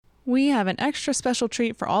We have an extra special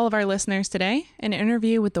treat for all of our listeners today, an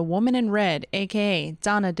interview with the woman in red, aka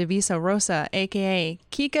Donna Devisa Rosa, aka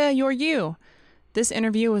Kika, You're You. This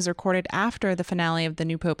interview was recorded after the finale of The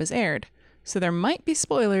New Pope is aired, so there might be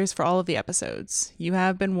spoilers for all of the episodes. You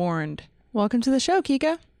have been warned. Welcome to the show,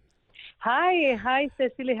 Kika. Hi,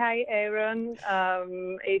 Cecily. Hi, Aaron.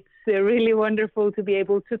 It's really wonderful to be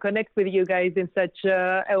able to connect with you guys in such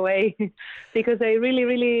a way because I really,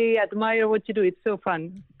 really admire what you do. It's so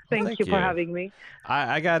fun. Thank you for having me.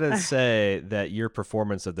 I gotta say that your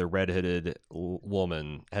performance of the red-hooded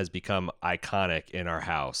woman has become iconic in our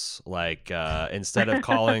house. Like instead of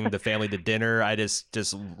calling the family to dinner, I just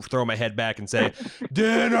throw my head back and say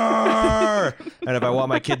dinner. And if I want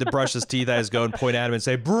my kid to brush his teeth, I just go and point at him and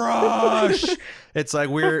say brush. It's like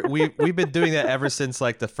we've been doing that ever since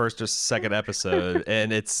like the first or second episode,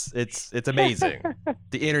 and it's amazing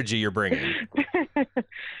the energy you're bringing.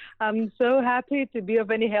 I'm so happy to be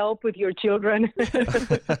of any help with your children.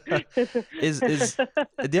 is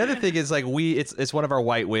the other thing is like it's one of our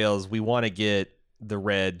white whales. We want to get the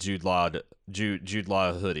red Jude Law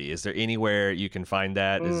hoodie. Is there anywhere you can find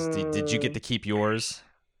that? Did you get to keep yours?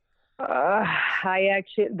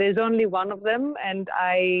 There's only one of them, and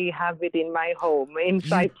I have it in my home in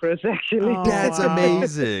Cyprus. Actually, that's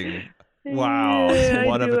amazing. Wow, yeah,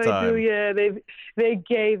 one of a time. I do, yeah, they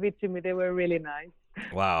gave it to me. They were really nice.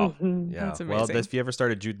 Wow. Yeah. That's amazing. Well, if you ever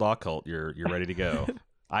start a Jude Law cult, you're ready to go.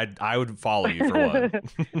 I would follow you for one.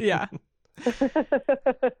 Yeah.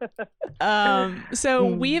 So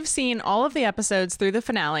we've seen all of the episodes through the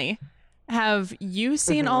finale. Have you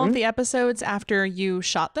seen all of the episodes after you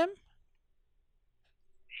shot them?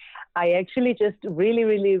 I actually just really,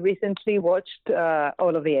 really recently watched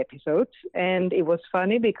all of the episodes, and it was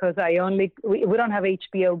funny because we don't have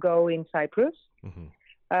HBO Go in Cyprus. Mm-hmm.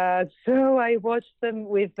 So I watched them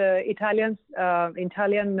with Italian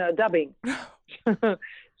dubbing.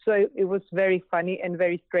 So it was very funny and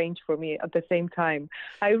very strange for me at the same time.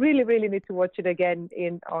 I really, really need to watch it again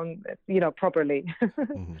properly.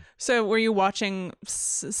 Mm-hmm. So were you watching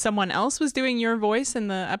someone else was doing your voice in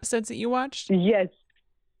the episodes that you watched? Yes,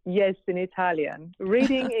 in Italian,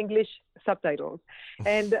 reading English subtitles.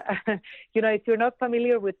 And, if you're not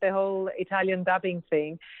familiar with the whole Italian dubbing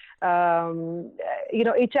thing,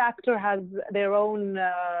 each actor has their own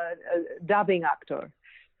dubbing actor.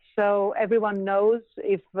 So everyone knows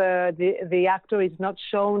if the actor is not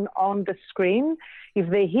shown on the screen, if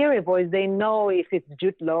they hear a voice, they know if it's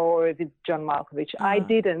Jude Law or if it's John Malkovich. I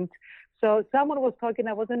didn't. So someone was talking,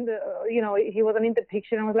 I wasn't, he wasn't in the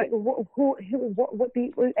picture. And I was like,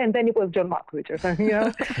 and then it was John Malkovich or something,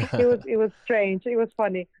 It was strange. It was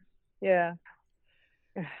funny. Yeah.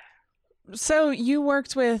 So you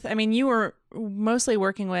worked with, you were mostly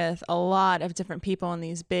working with a lot of different people in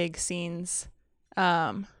these big scenes.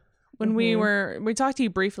 When we talked to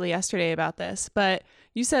you briefly yesterday about this, but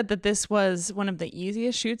you said that this was one of the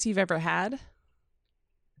easiest shoots you've ever had.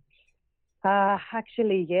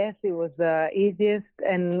 Actually, yes, it was the easiest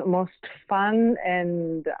and most fun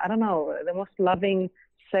and the most loving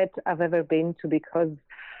set I've ever been to because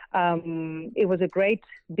it was a great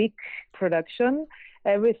big production.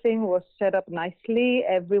 Everything was set up nicely.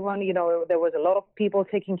 Everyone, there was a lot of people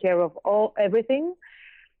taking care of everything.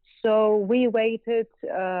 So we waited in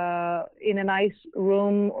a nice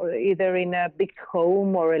room, or either in a big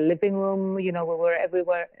home or a living room. We were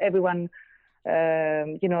everywhere. Everyone,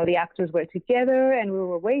 the actors were together, and we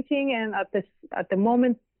were waiting. And at the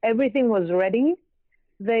moment everything was ready,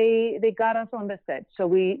 they got us on the set. So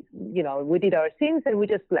we did our scenes and we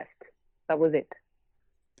just left. That was it.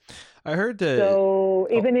 I heard so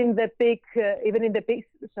even in the big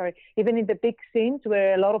scenes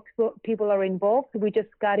where a lot of people are involved, we just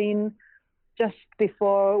got in just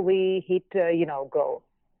before we hit go.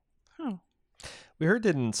 Oh. We heard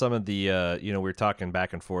that in some of the we were talking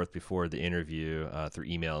back and forth before the interview through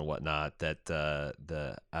email and whatnot that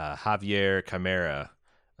the Javier Camara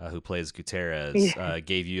who plays Gutierrez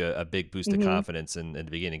gave you a big boost of confidence in the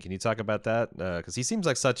beginning. Can you talk about that? Because he seems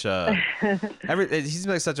like such a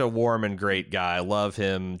warm and great guy. I love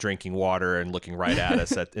him drinking water and looking right at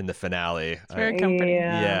us in the finale. It's very comforting.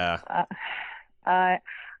 Yeah.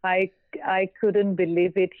 I couldn't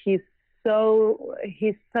believe it. He's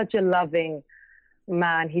such a loving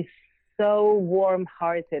man. He's so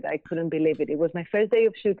warm-hearted. I couldn't believe it. It was my first day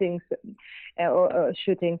of shooting,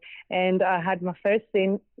 and I had my first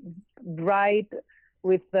scene right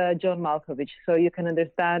with John Malkovich. So you can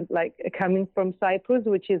understand, like, coming from Cyprus,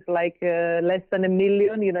 which is like less than 1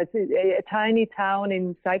 million, it's a tiny town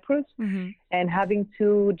in Cyprus, and having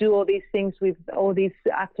to do all these things with all these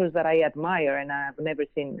actors that I admire and I've never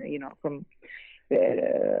seen, from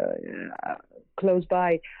close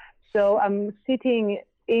by. So I'm sitting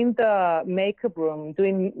in the makeup room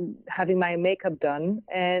having my makeup done,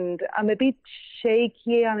 and I'm a bit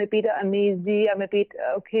shaky, I'm a bit uneasy, I'm a bit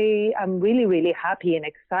okay, I'm really, really happy and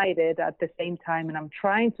excited at the same time, and I'm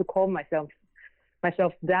trying to calm myself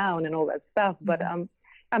down and all that stuff, but I'm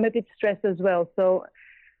a bit stressed as well. So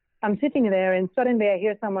I'm sitting there, and suddenly I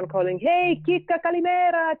hear someone calling, "Hey, Kika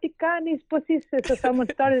Kalimera, Tikanis Posisse." So someone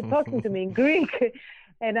started talking to me in Greek.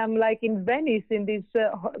 And I'm like in Venice in this,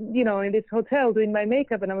 in this hotel doing my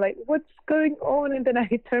makeup. And I'm like, what's going on? And then I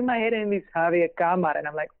turn my head and it's Javier Cámara. And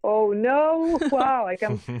I'm like, oh no, wow. I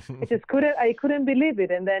couldn't believe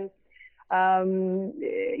it. And then,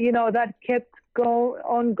 that kept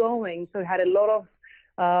ongoing. So we had a lot of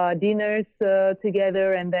dinners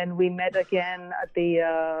together. And then we met again at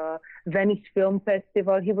the Venice Film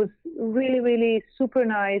Festival. He was really, really super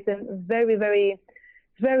nice and very, very,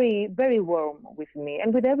 very, very warm with me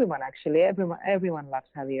and with everyone, actually. Everyone loves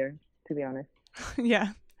Javier, to be honest. Yeah,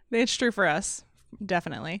 it's true for us,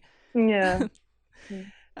 definitely. Yeah.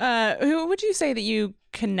 Who would you say that you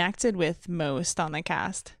connected with most on the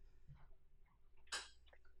cast?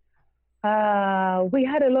 We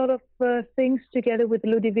had a lot of things together with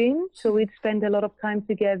Ludivine, so we'd spend a lot of time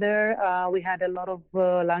together. We had a lot of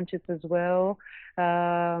lunches as well.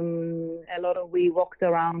 We walked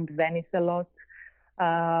around Venice a lot.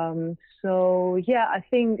 I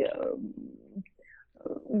think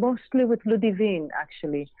mostly with Ludivine,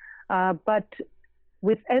 actually. But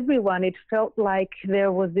with everyone, it felt like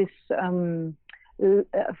there was this, we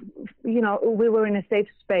were in a safe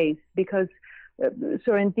space because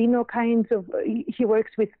Sorrentino he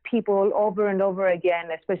works with people over and over again,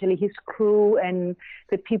 especially his crew and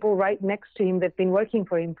the people right next to him that've been working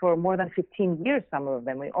for him for more than 15 years, some of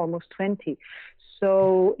them, almost 20.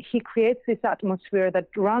 So he creates this atmosphere that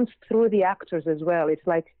runs through the actors as well. It's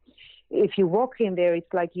like if you walk in there,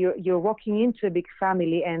 it's like you're walking into a big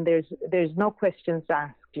family, and there's no questions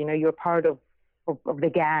asked. You're part of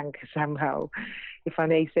the gang somehow, if I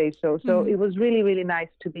may say so. So It was really, really nice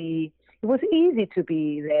to be. It was easy to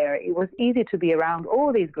be there. It was easy to be around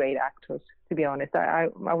all these great actors. To be honest, I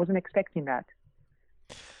wasn't expecting that.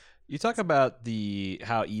 You talk about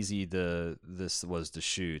how easy this was to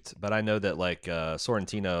shoot, but I know that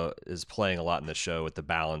Sorrentino is playing a lot in the show with the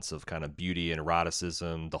balance of kind of beauty and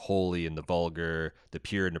eroticism, the holy and the vulgar, the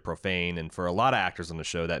pure and the profane, and for a lot of actors on the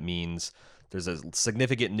show, that means there's a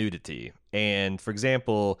significant nudity. And for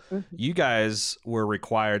example, you guys were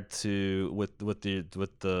required to, with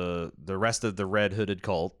the rest of the Red Hooded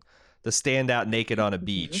cult, to stand out naked on a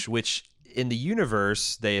beach, which in the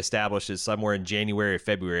universe they established is somewhere in January or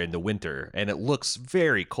February in the winter, and it looks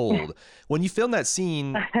very cold. When you filmed that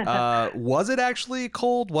scene, was it actually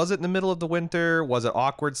cold? Was it in the middle of the winter? Was it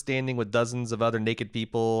awkward standing with dozens of other naked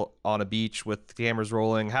people on a beach with cameras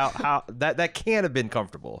rolling? How that can't have been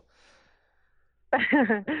comfortable.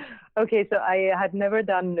 Okay, so I had never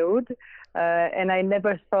done nude, and I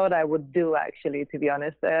never thought I would do, actually, to be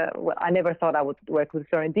honest. I never thought I would work with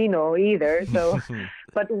Sorrentino either. So,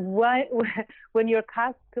 but when you're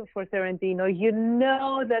cast for Sorrentino, you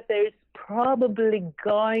know that there's probably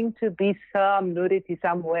going to be some nudity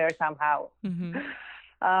somewhere, somehow.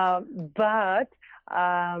 But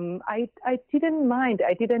I didn't mind.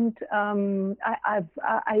 I didn't.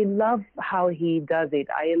 I love how he does it.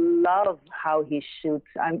 I love how he shoots.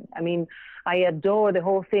 I mean, I adore the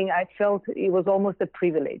whole thing. I felt it was almost a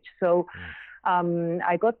privilege. So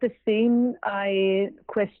I got the scene. I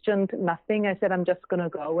questioned nothing. I said, I'm just gonna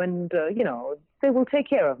go, and they will take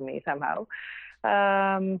care of me somehow.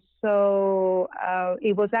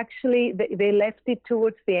 It was actually, they left it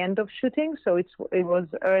towards the end of shooting, so it was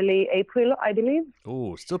early April, I believe.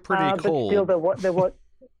 Oh, still pretty cold. But still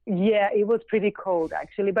yeah, it was pretty cold,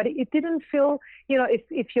 actually, but it didn't feel,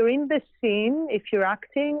 if you're in the scene, if you're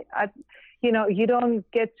acting, you don't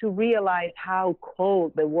get to realize how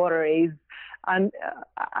cold the water is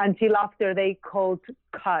until after they cold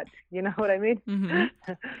cut, you know what I mean?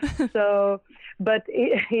 So, but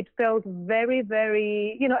it felt very,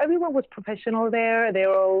 very, everyone was professional there.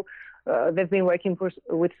 They're all, they've been working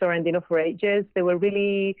with Sorrentino for ages. They were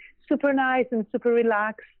really super nice and super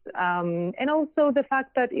relaxed. And also the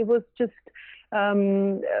fact that it was just,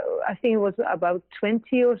 I think it was about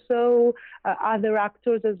 20 or so other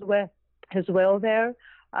actors as well there.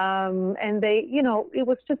 And they, it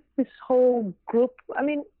was just this whole group. I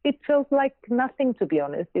mean, it felt like nothing, to be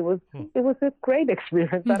honest. It was a great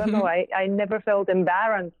experience. I don't know. I never felt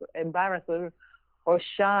embarrassed or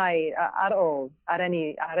shy at all at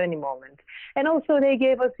any moment. And also they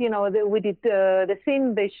gave us, we did the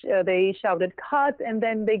scene. They shouted cut, and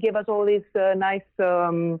then they gave us all these nice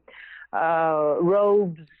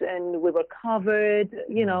robes, and we were covered.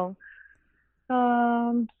 So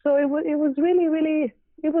it was really, really.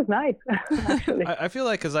 It was nice, actually. I feel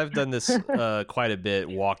like, because I've done this quite a bit,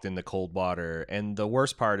 walked in the cold water, and the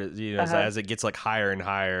worst part is, is as it gets like higher and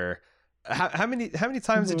higher. How many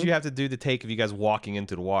times did you have to do the take of you guys walking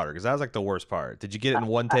into the water? Because that was like the worst part. Did you get it in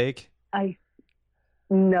one take?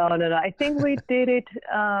 No. I think we did it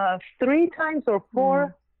 3 times or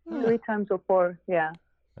 4. 3 times or 4, yeah.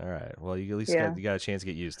 All right. Well, you at least got a chance to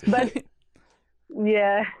get used to it. But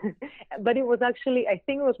yeah, but it was actually, I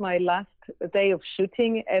think it was my last day of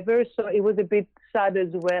shooting ever, so it was a bit sad as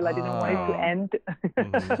well. I didn't want it to end.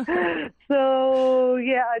 Mm-hmm. So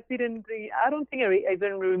yeah, I don't think I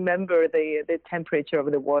even remember the temperature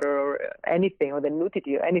of the water or anything, or the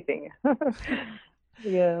nudity or anything.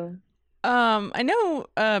 Yeah. I know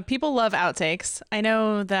people love outtakes. I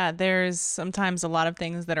know that there's sometimes a lot of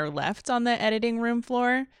things that are left on the editing room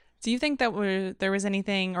floor. Do you think that there was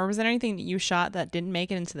anything, or was there anything that you shot that didn't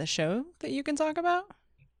make it into the show that you can talk about?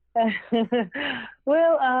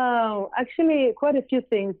 Well, actually, quite a few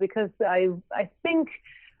things, because I think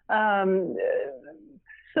Sorrentino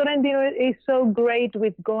is so great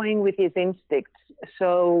with going with his instincts.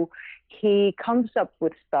 So he comes up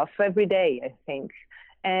with stuff every day, I think.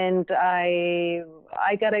 And I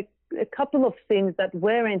got a couple of things that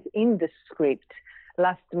weren't in the script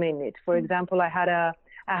last minute. For example, I had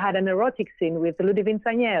an erotic scene with Ludivine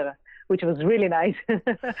Sagnière, which was really nice.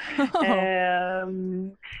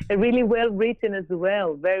 Really well written as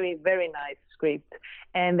well. Very, very nice script.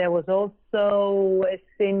 And there was also a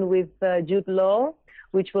scene with Jude Law,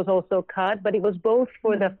 which was also cut, but it was both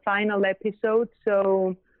for the final episode.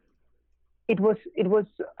 So it was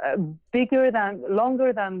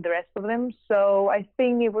longer than the rest of them. So I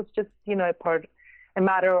think it was just, a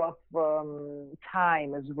matter of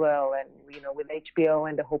time as well, and with HBO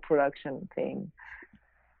and the whole production thing.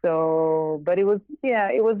 So, but it was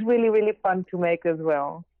really, really fun to make as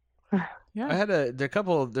well. Yeah.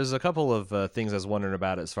 There's a couple of things I was wondering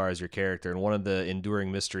about as far as your character, and one of the enduring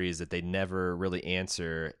mysteries that they never really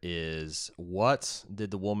answer is, what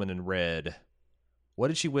did the woman in red, what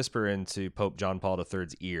did she whisper into Pope John Paul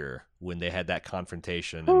III's ear when they had that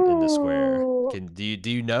confrontation in the square? Do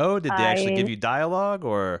you know? Did they actually give you dialogue,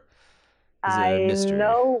 or is it a mystery? I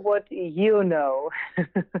know what you know.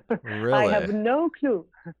 Really? I have no clue.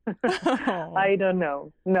 I don't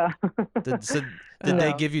know. No. Did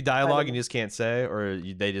they give you dialogue and you just can't say, or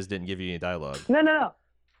they just didn't give you any dialogue? No.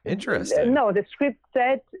 Interesting. No, the script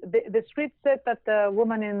said that the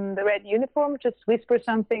woman in the red uniform just whispers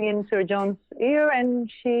something in Sir John's ear, and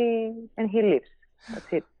he leaves.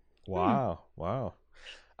 That's it. Wow.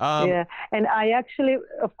 Yeah, and I actually,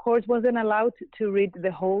 of course, wasn't allowed to read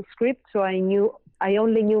the whole script, so I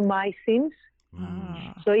only knew my scenes.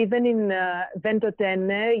 So even in Ventotene,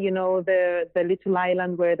 the little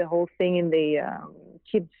island where the whole thing in the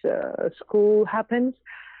kids' school happens,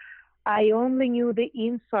 I only knew the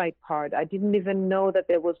inside part. I didn't even know that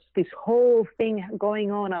there was this whole thing going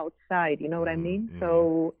on outside. You know what I mean? Mm-hmm.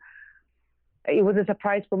 So it was a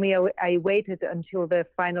surprise for me. I waited until the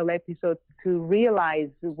final episode to realize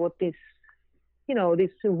what this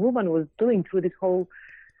woman was doing through this whole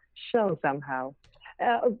show somehow.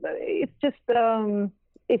 It's just,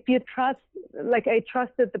 if you trust, like I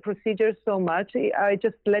trusted the procedure so much, I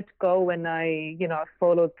just let go, and I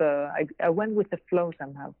followed I went with the flow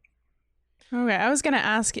somehow. Okay, I was going to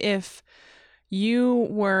ask if you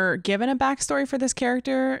were given a backstory for this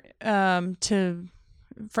character,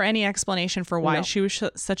 for any explanation for why she was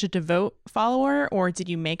such a devout follower, or did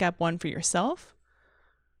you make up one for yourself?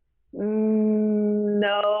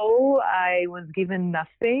 No, I was given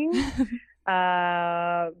nothing.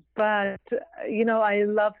 But I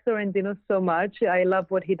love Sorrentino so much. I love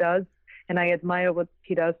what he does, and I admire what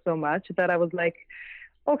he does so much that I was like,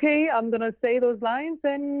 okay, I'm going to say those lines,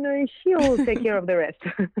 and he'll take care of the rest.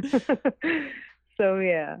 So,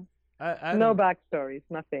 yeah. No backstories,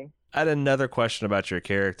 nothing. I had another question about your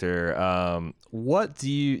character. What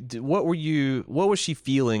was she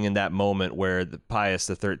feeling in that moment where the Pius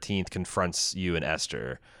XIII confronts you and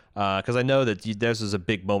Esther? Because I know that this was a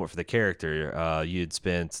big moment for the character. You'd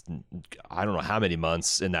spent, I don't know how many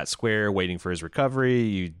months in that square waiting for his recovery.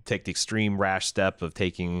 You take the extreme rash step of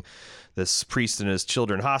taking this priest and his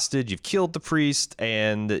children hostage. You've killed the priest,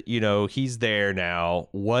 and he's there now.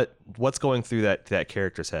 What's going through that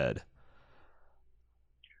character's head?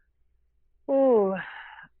 Oh,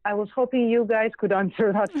 I was hoping you guys could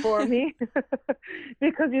answer that for me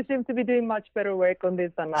because you seem to be doing much better work on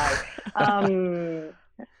this than I.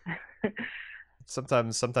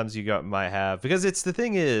 Sometimes you might have, because it's, the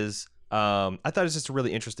thing is, I thought it was just a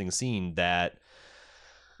really interesting scene that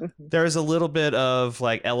there's a little bit of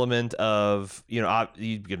like element of,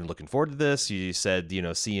 you've been looking forward to this. You said,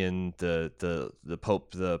 seeing the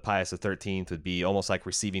Pope, the Pius XIII, would be almost like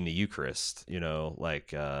receiving the Eucharist,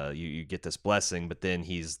 like you get this blessing, but then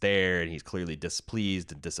he's there and he's clearly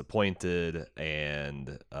displeased and disappointed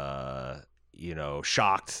and,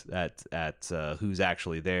 shocked at who's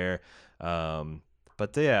actually there.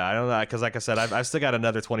 But yeah, I don't know, because like I said, I've still got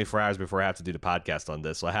another 24 hours before I have to do the podcast on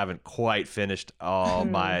this, so I haven't quite finished all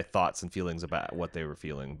my thoughts and feelings about what they were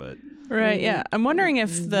feeling. But right, yeah, I'm wondering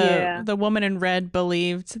if the woman in red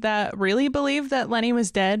really believed that Lenny was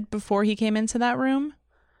dead before he came into that room.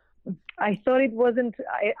 I thought it wasn't.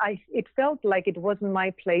 It felt like it wasn't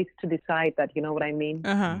my place to decide that. You know what I mean?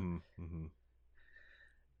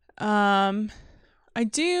 I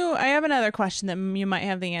have another question that you might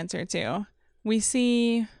have the answer to. We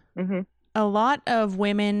see a lot of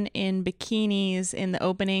women in bikinis in the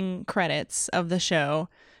opening credits of the show,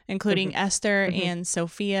 including Esther and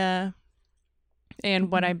Sophia,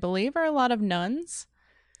 and what I believe are a lot of nuns.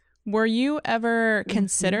 Were you ever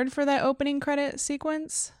considered for that opening credit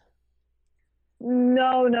sequence?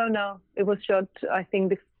 No. It was shot, I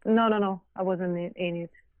think. No. I wasn't in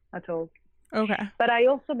it at all. Okay. But I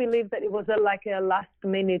also believe that it was a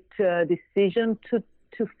last-minute decision to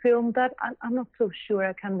film that. I'm not so sure.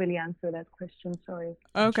 I can't really answer that question. Sorry.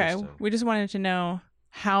 Okay. We just wanted to know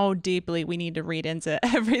how deeply we need to read into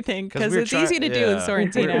everything, because it's easy to do in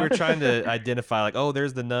Sorrentino. We're trying to identify, like, oh,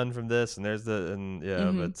 there's the nun from this, and there's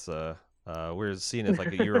but we're seeing it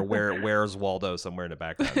like you're aware where's Waldo somewhere in the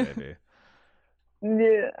background, maybe.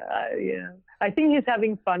 Yeah. I think he's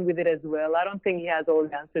having fun with it as well. I don't think he has all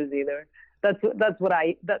the answers either. That's what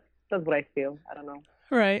I feel. I don't know.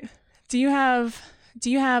 Right. Do you have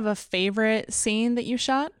a favorite scene that you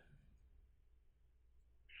shot?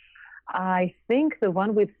 I think the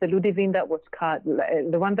one with the Ludivine that was cut,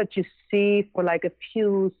 the one that you see for like a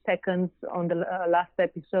few seconds on the last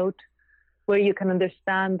episode, where you can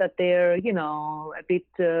understand that they're, a bit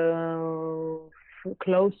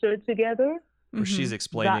closer together. Where she's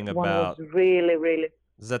explaining that about. One was really, really.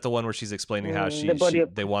 Is that the one where she's explaining how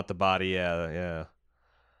they want the body? Yeah.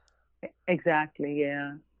 Exactly.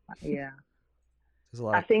 Yeah.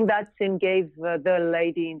 I think that scene gave the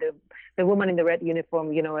lady, the woman in the red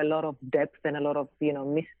uniform, a lot of depth and a lot of,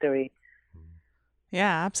 mystery.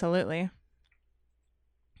 Yeah, absolutely.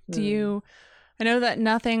 I know that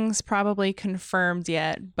nothing's probably confirmed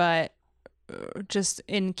yet, but just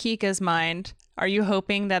in Kika's mind, are you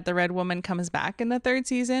hoping that the red woman comes back in the third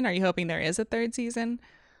season? Are you hoping there is a third season?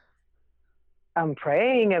 I'm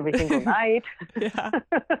praying every single night. Yeah.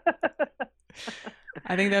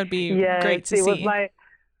 I think that would be great to see. I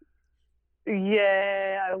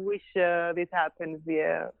wish this happens.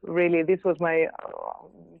 Yeah, really, this was my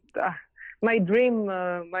dream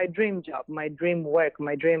job, my dream work,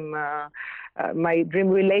 my dream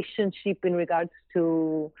relationship in regards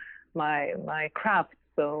to my craft.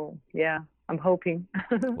 So yeah, I'm hoping.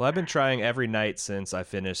 Well, I've been trying every night since I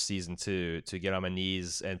finished season 2 to get on my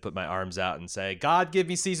knees and put my arms out and say, God, give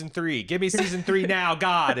me season 3. Give me season 3 now,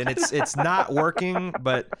 God. And it's not working,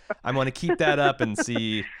 but I'm going to keep that up and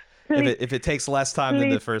see if it takes less time than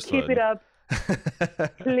the first one. Keep it up.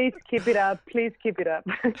 Please keep it up. Please keep it up.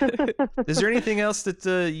 Is there anything else that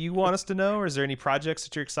you want us to know? Or is there any projects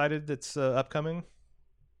that you're excited that's upcoming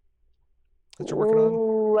that you're working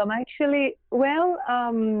on? I'm actually,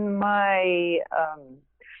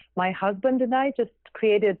 my husband and I just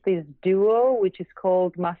created this duo, which is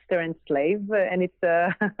called Master and Slave, and it's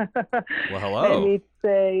well, hello. And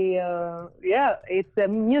it's a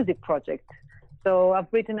music project. So I've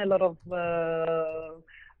written a lot of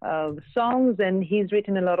songs, and he's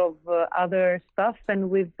written a lot of other stuff, and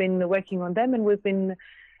we've been working on them, and we've been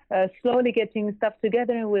slowly getting stuff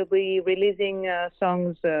together, and we'll be releasing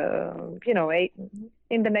songs,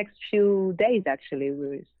 in the next few days. Actually,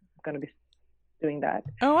 we're going to be doing that.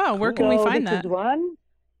 Oh wow! Where can we find that? This is one.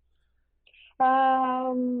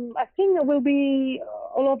 I think it will be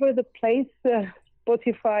all over the place,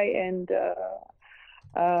 Spotify and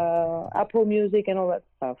Apple Music and all that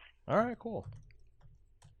stuff. All right, cool.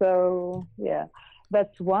 So yeah,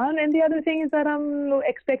 that's one. And the other thing is that I'm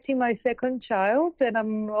expecting my second child, and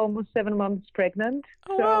I'm almost 7 months pregnant.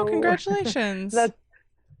 Oh wow! Congratulations.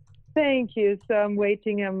 Thank you. So I'm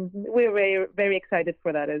waiting. We're very, very excited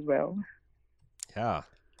for that as well. Yeah.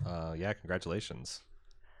 Congratulations.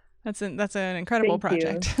 That's an incredible Thank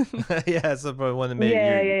you. project. Yeah, it's the one that made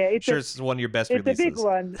it's one of your best it's releases. a big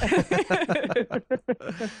one.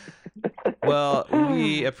 Well,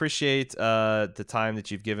 we appreciate the time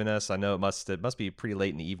that you've given us. I know it must be pretty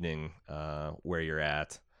late in the evening where you're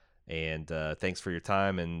at, and thanks for your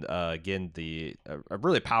time. And again, a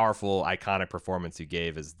really powerful, iconic performance you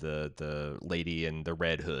gave as the lady in the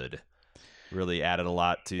red hood really added a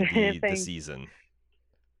lot to the season.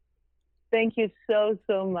 Thank you so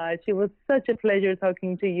much. It was such a pleasure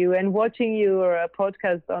talking to you and watching your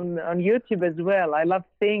podcast on YouTube as well. I love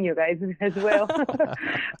seeing you guys as well.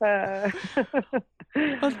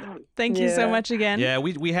 Well, thank you so much again. Yeah,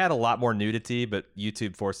 we had a lot more nudity, but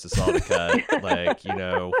YouTube forced us all to cut. Like,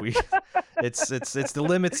 it's the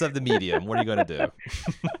limits of the medium. What are you going to do?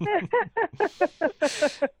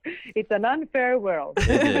 It's an unfair world.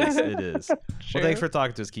 It is. Sure. Well, thanks for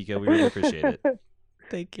talking to us, Kika. We really appreciate it.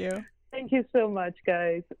 Thank you. Thank you so much,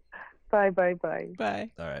 guys. Bye. Bye.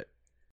 All right.